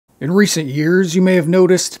In recent years, you may have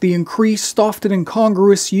noticed the increased, often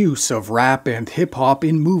incongruous use of rap and hip-hop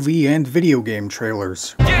in movie and video game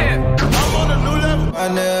trailers. Yeah, I'm on a new level.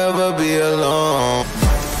 I'll never be alone.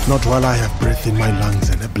 Not while I have breath in my lungs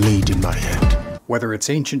and a blade in my hand. Whether it's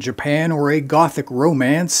ancient Japan or a gothic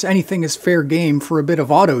romance, anything is fair game for a bit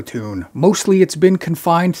of auto-tune. Mostly it's been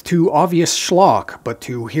confined to obvious schlock, but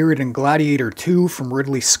to hear it in Gladiator II from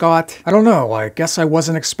Ridley Scott, I don't know, I guess I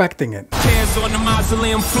wasn't expecting it. Hands on the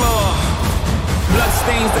mausoleum floor. Blood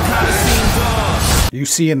stains the Colosseum door. You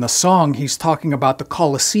see, in the song, he's talking about the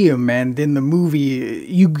Colosseum, and in the movie,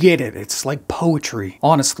 you get it. It's like poetry.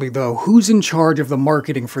 Honestly, though, who's in charge of the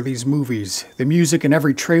marketing for these movies? The music in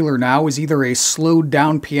every trailer now is either a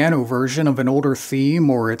slowed-down piano version of an older theme,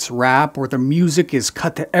 or it's rap, or the music is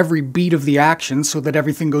cut to every beat of the action so that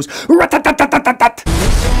everything goes rat-tat-tat-tat-tat-tat.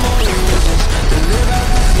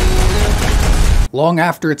 Long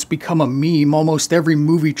after it's become a meme, almost every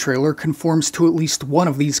movie trailer conforms to at least one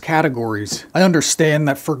of these categories. I understand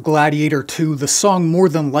that for Gladiator II, the song more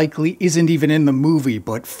than likely isn't even in the movie,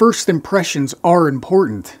 but first impressions are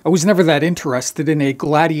important. I was never that interested in a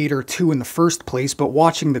Gladiator II in the first place, but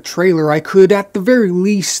watching the trailer I could at the very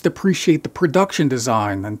least appreciate the production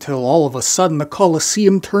design, until all of a sudden the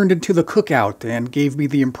Colosseum turned into the cookout and gave me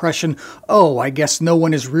the impression, oh, I guess no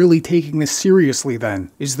one is really taking this seriously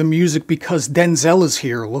then. Is the music because Denzel is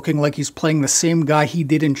here, looking like he's playing the same guy he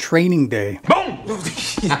did in Training Day? Boom!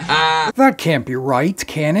 That can't be right,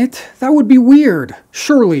 can it? That would be weird.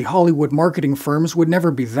 Surely Hollywood marketing firms would never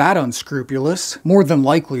be that unscrupulous. More than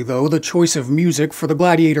likely, though, the choice of music for the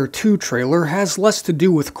Gladiator II trailer has less to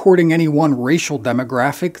do with courting any one racial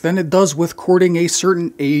demographic than it does with courting a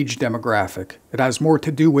certain age demographic. It has more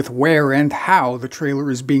to do with where and how the trailer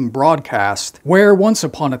is being broadcast. Where once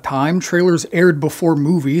upon a time, trailers aired before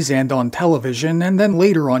movies and on television, and then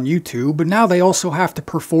later on YouTube, but now they also have to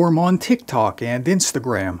perform on TikTok and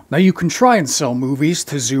Instagram. Now you can try and sell movies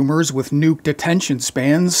to Zoomers with nuked attention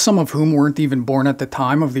spans, some of whom weren't even born at the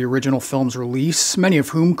time of the original film's release, many of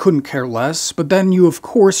whom couldn't care less, but then you of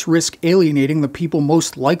course risk alienating the people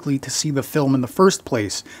most likely to see the film in the first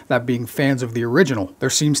place, that being fans of the original. There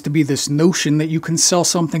seems to be this notion that you can sell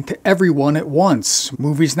something to everyone at once.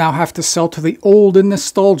 Movies now have to sell to the old and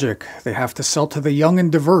nostalgic. They have to sell to the young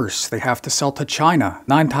and diverse. They have to sell to China.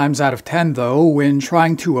 9 times out of 10, though, when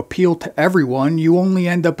trying to appeal to everyone, you only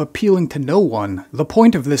end up appealing to no one. The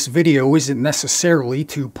point of this video isn't necessarily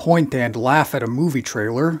to point and laugh at a movie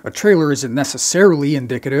trailer. A trailer isn't necessarily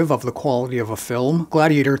indicative of the quality of a film.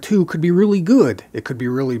 Gladiator II could be really good. It could be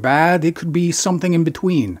really bad. It could be something in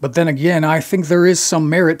between. But then again, I think there is some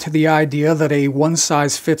merit to the idea that a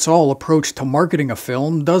one-size-fits-all approach to marketing a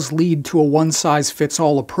film does lead to a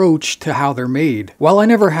one-size-fits-all approach to how they're made. While I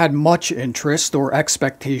never had much interest or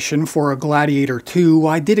expectation for a Gladiator II,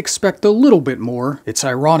 I did expect a little bit more. It's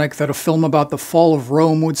ironic that a film about the fall of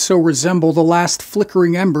Rome would so resemble the last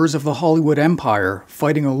flickering embers of the Hollywood empire,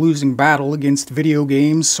 fighting a losing battle against video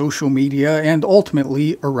games, social media, and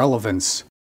ultimately irrelevance.